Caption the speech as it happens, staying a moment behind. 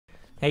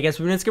Hey guys,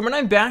 it's Gamer and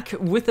I'm back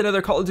with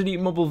another Call of Duty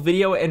mobile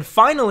video, and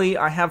finally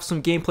I have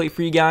some gameplay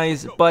for you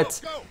guys, but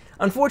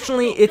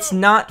unfortunately it's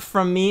not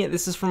from me.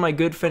 This is from my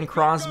good friend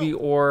Crosby,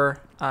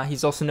 or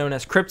he's also known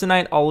as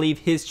Kryptonite. I'll leave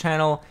his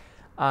channel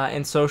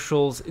and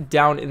socials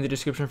down in the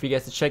description for you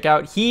guys to check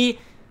out. He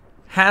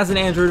has an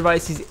Android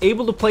device, he's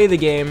able to play the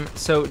game,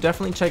 so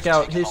definitely check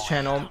out his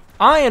channel.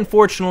 I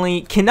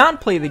unfortunately cannot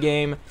play the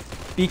game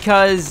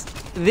because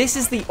this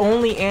is the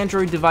only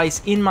Android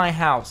device in my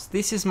house.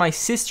 This is my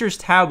sister's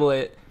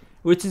tablet,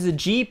 which is a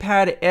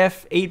G-Pad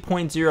F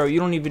 8.0. You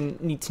don't even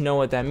need to know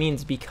what that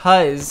means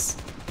because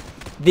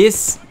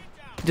this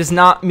does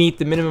not meet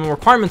the minimum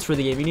requirements for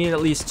the game. You need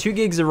at least 2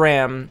 gigs of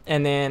RAM,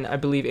 and then I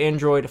believe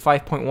Android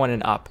 5.1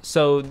 and up.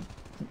 So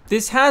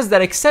this has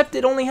that, except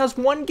it only has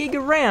 1 gig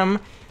of RAM,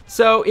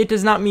 so it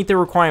does not meet the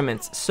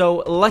requirements.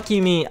 So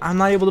lucky me, I'm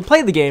not able to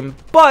play the game,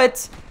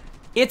 but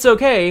it's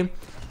okay.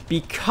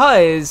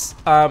 Because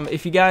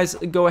if you guys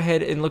go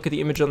ahead and look at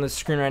the image on the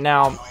screen right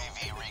now,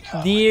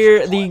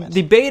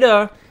 the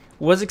beta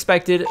was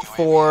expected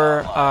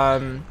for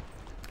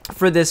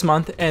this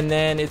month, and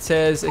then it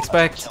says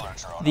expect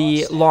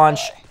the launch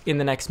in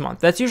the next month.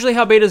 That's usually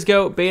how betas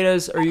go.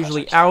 Betas are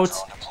usually out.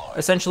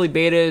 Essentially,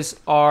 betas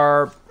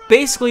are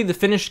basically the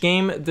finished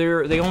game.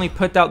 They only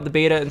put out the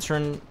beta in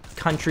certain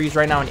countries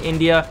right now in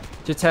India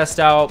to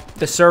test out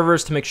the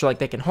servers to make sure like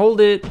they can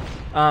hold it,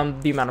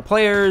 the amount of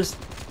players.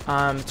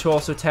 To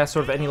also test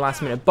sort of any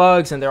last minute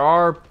bugs, and there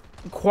are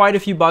quite a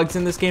few bugs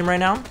in this game right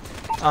now,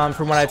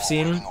 from what I've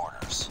seen,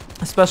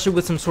 especially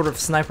with some sort of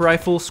sniper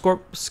rifle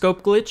scope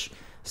glitch,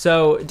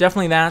 so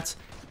definitely that.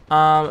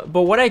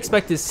 But what I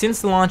expect is,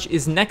 since the launch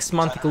is next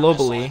month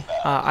globally,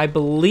 I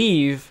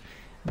believe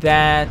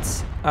that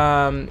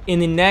in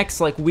the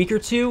next like week or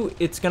two,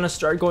 it's gonna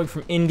start going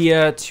from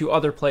India to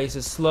other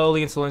places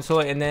slowly and slowly and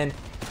slowly, and then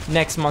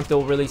next month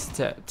they'll release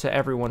it to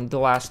everyone, the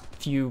last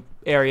few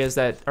areas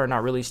that are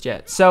not released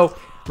yet. So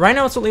right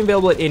now it's only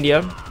available at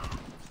India,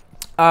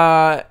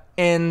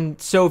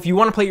 and so if you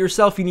want to play it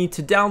yourself, you need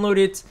to download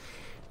it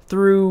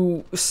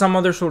through some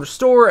other sort of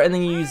store, and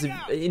then you use the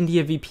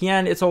India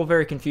VPN. It's all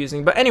very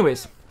confusing, but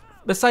anyways,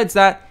 besides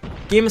that,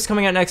 game is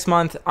coming out next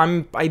month.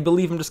 I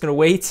believe I'm just gonna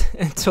wait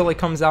until it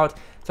comes out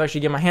to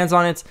actually get my hands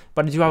on it,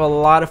 but I do have a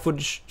lot of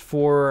footage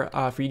for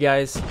you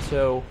guys,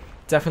 so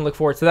definitely look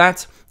forward to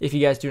that if you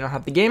guys do not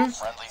have the game.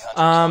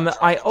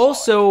 I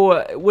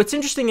also, what's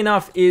interesting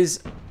enough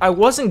is I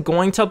wasn't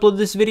going to upload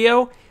this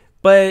video,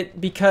 but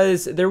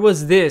because there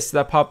was this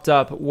that popped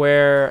up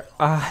where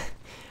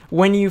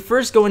when you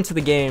first go into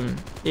the game,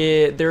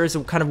 there is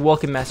a kind of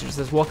welcome message. It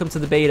says, "Welcome to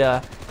the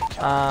beta.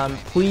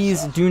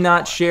 Please do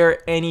not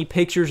share any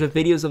pictures or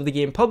videos of the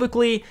game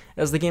publicly,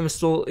 as the game is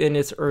still in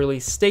its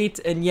early state,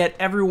 and yet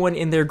everyone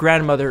and their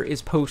grandmother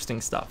is posting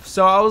stuff."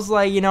 So I was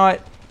like, you know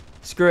what,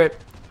 screw it.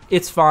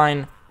 It's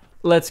fine.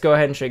 Let's go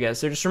ahead and show you guys.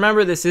 So just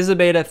remember, this is a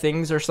beta.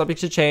 Things are subject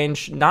to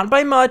change. Not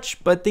by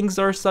much, but things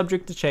are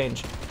subject to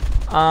change.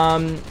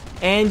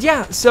 And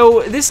yeah,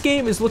 so this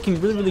game is looking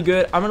really, really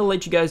good. I'm going to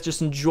let you guys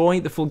just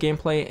enjoy the full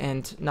gameplay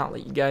and not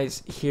let you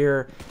guys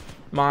hear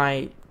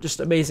my just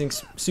amazing,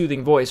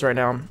 soothing voice right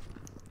now.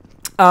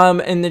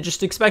 And then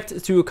just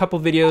expect to a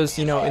couple videos,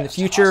 you know, in the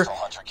future.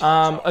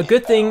 A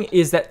good thing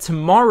is that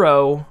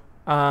tomorrow,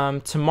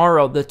 the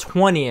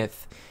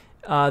 20th,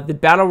 the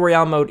Battle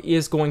Royale mode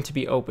is going to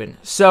be open.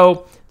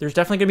 So there's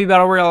definitely going to be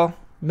Battle Royale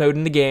mode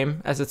in the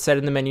game, as it's said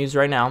in the menus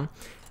right now.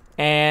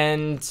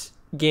 And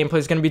gameplay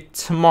is going to be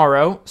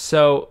tomorrow,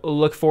 so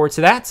look forward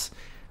to that.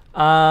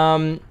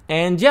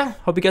 And yeah,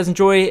 hope you guys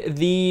enjoy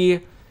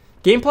the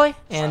gameplay,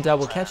 and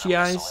we'll catch you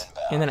guys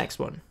in the next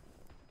one.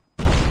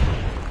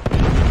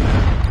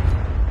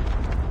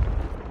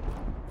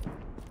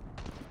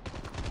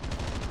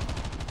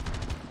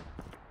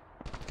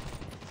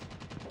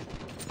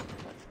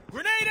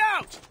 Grenade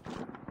out!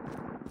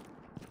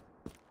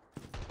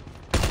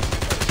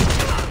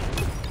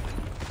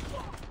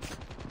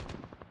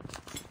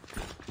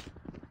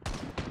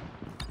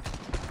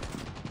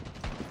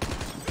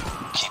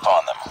 Keep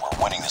on them.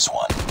 We're winning this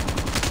one.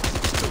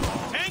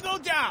 Tango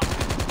down!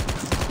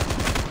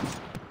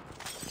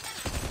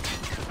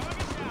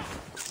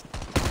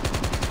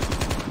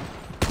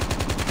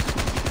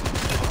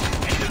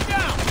 Tango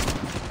down!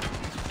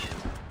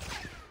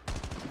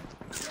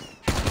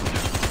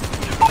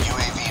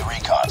 UAV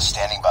recon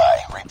standing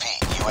by.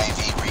 Repeat, UAV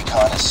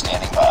recon is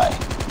standing by.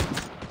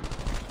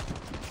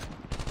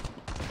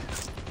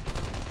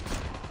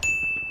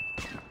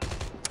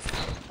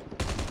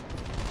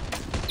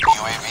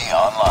 UAV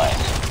online.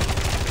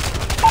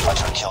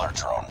 Hunter killer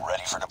drone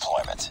ready for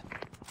deployment.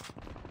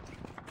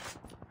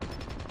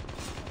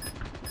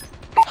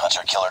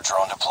 Hunter killer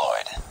drone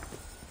deployed.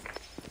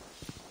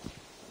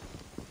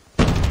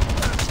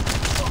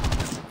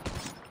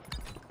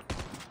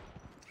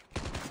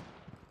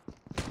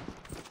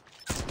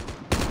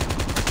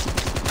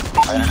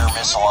 Predator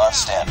missile on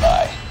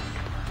standby.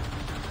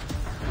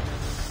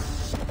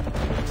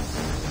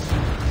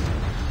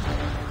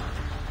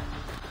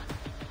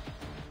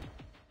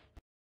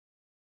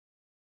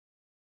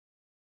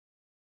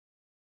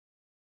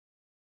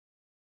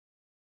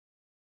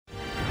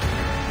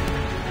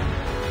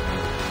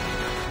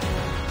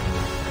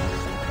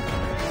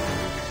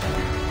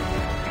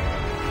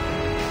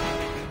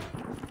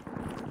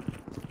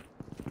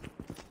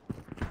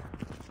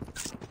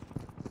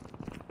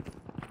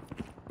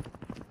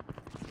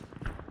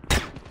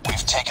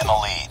 taken the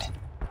lead.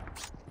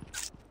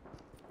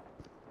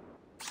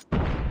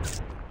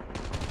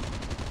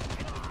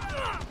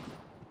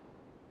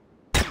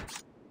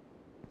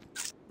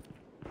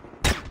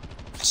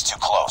 It's too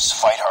close.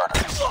 Fight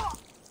harder.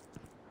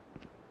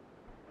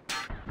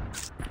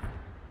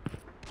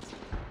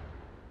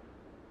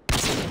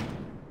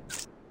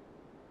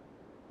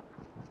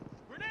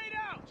 Grenade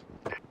out!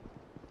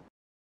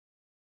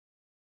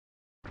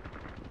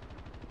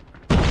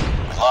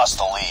 We lost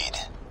the lead.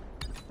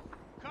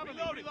 Cover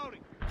me,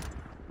 reloading.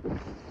 Enemy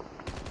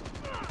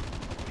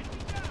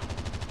down.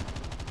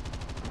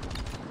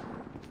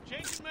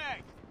 Changing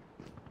mag.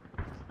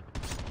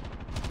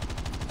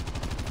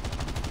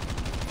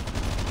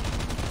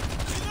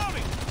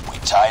 Reloading. We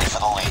tied for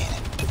the lead.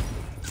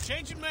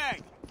 Changing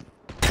mag.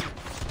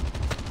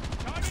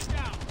 Target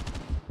down.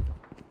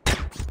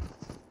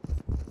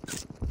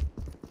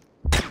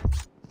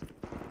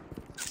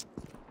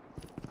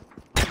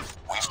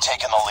 We've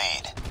taken the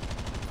lead.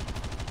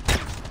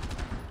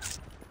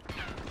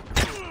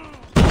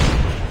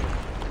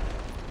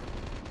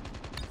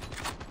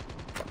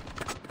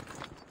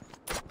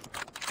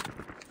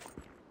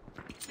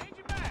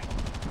 Changing mag.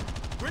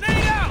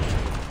 Grenade out!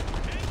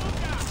 Tango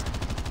down.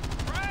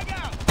 Frag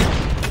out.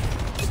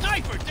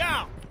 Sniper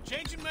down.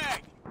 Changing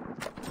mag.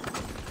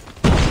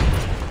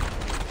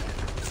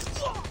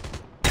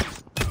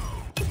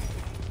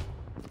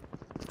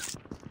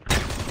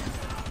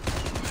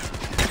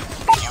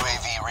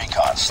 UAV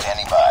recon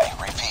standing by.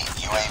 Repeat,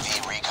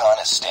 UAV recon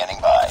is standing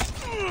by.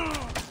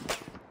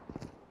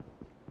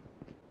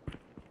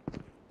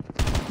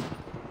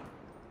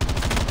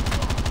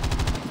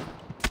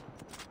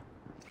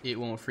 It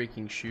won't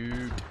freaking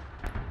shoot.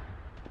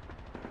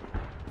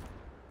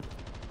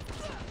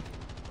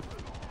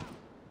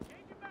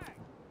 Changing mag.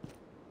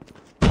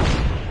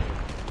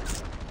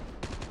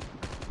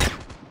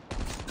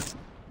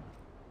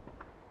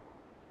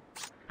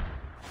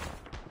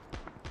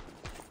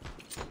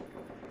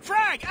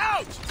 Frag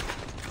out!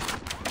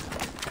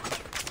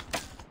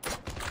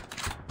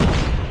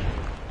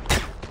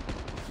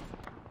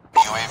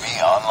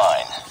 UAV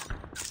online.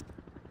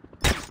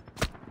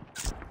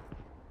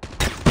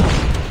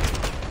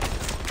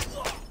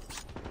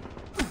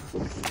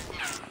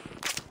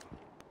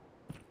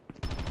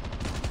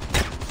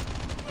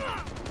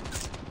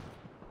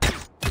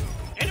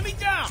 Enemy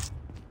down!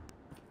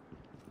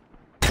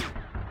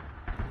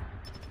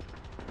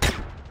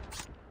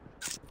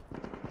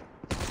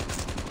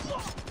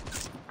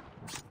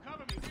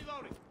 Cover me,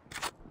 reloading.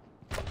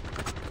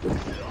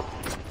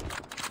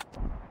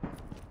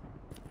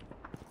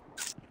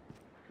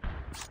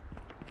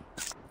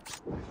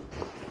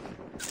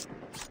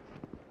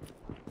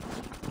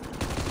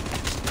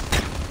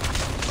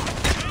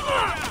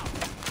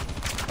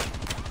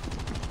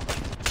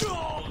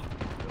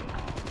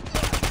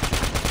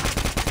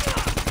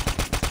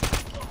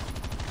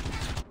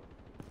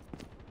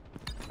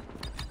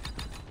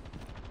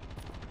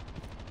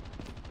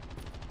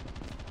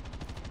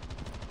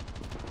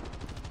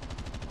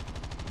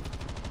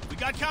 We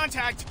got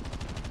contact.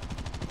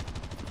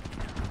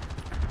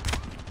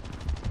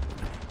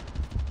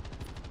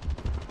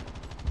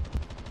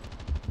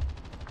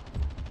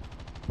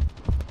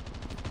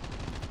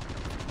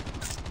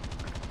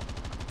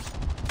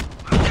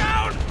 I'm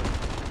down.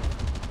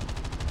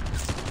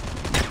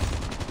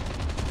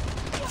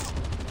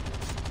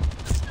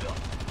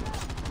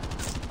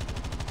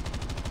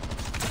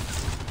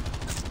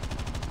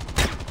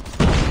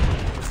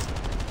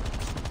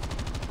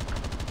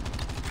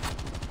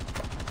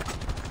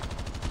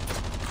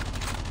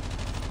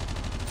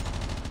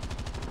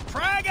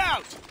 Frag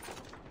out!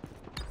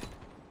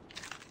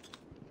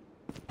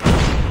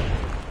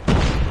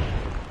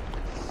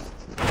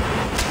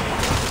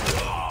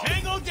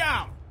 Tango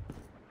down!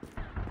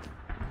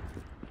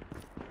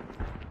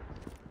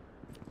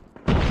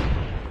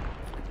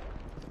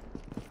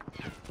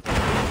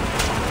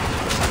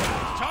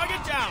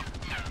 Target down!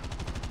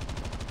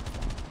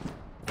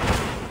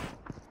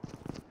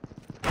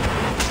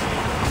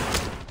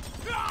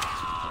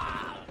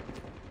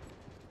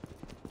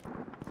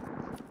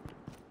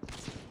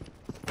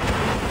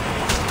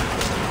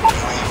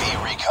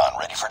 UAV recon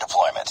ready for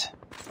deployment.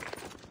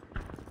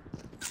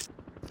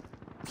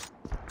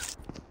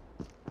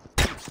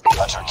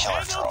 Hunter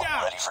killer Tango drone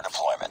down. ready for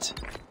deployment.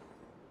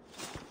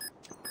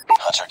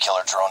 Hunter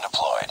killer drone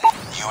deployed.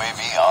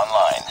 UAV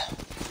online.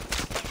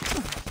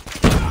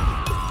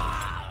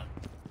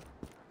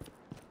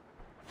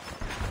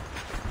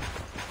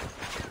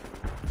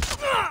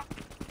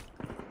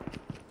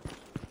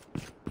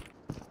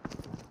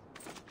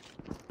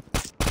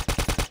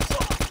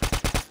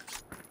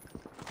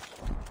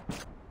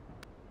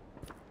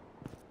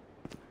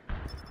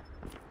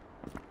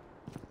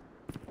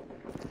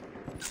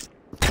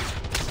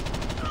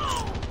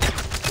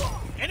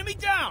 Enemy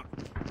down!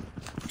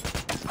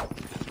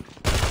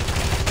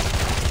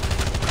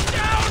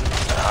 Down!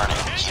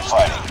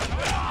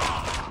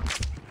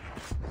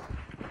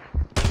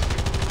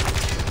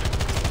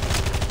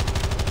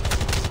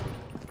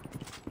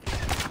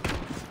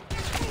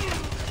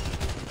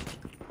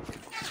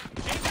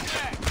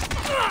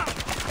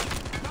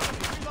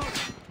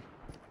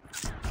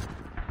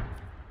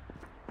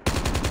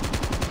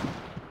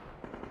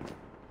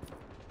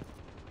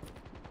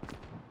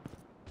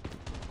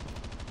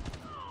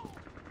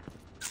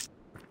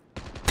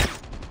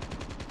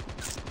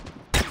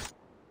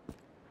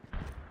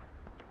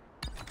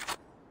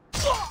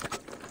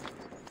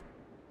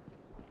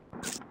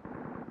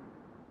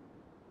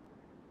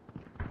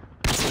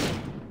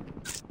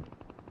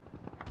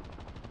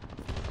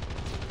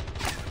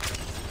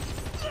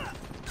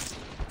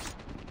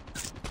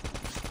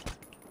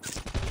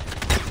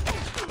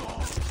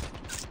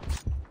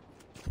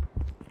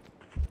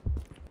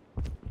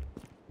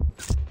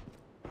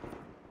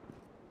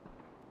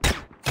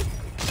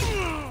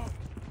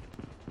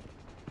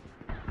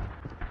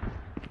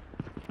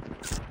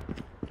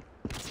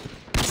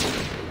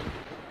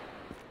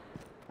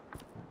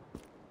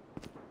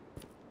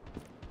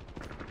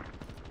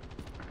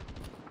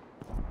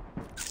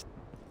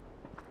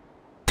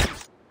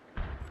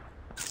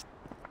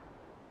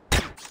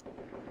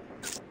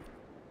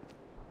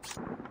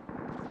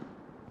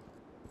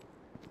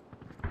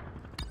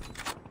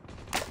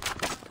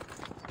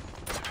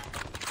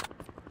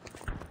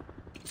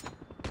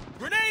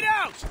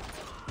 left.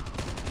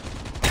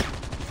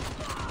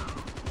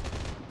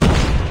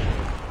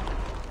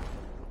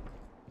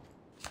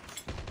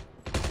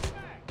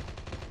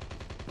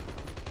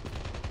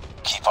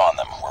 Keep on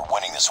them. We're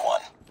winning this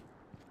one.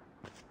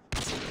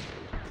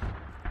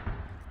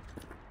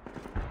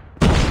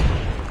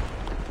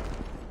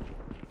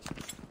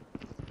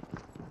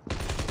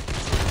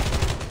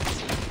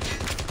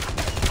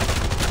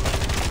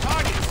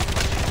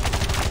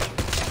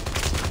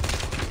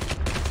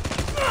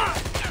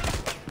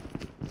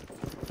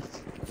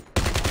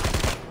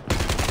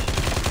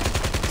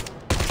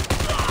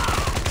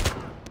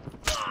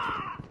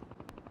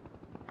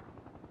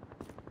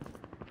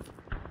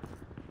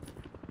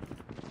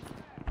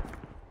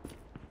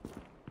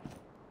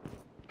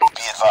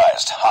 Be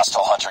advised,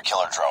 hostile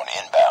hunter-killer drone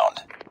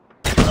inbound.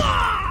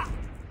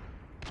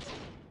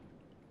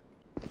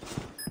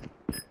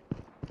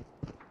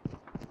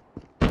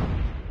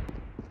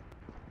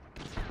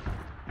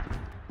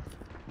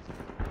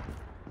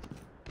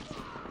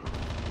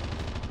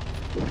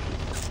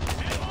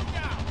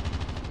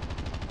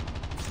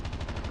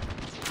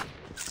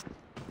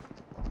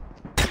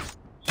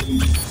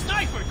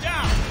 Sniper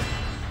down!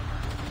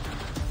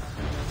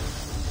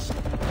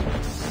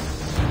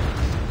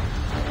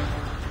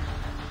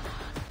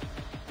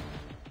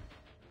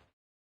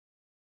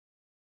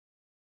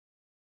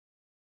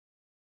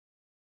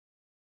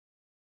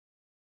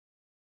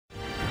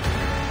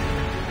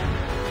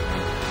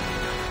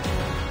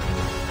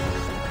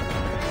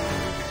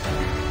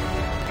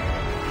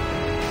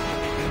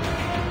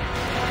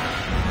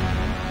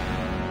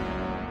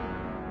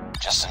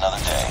 Just another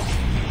day.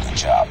 Good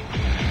job.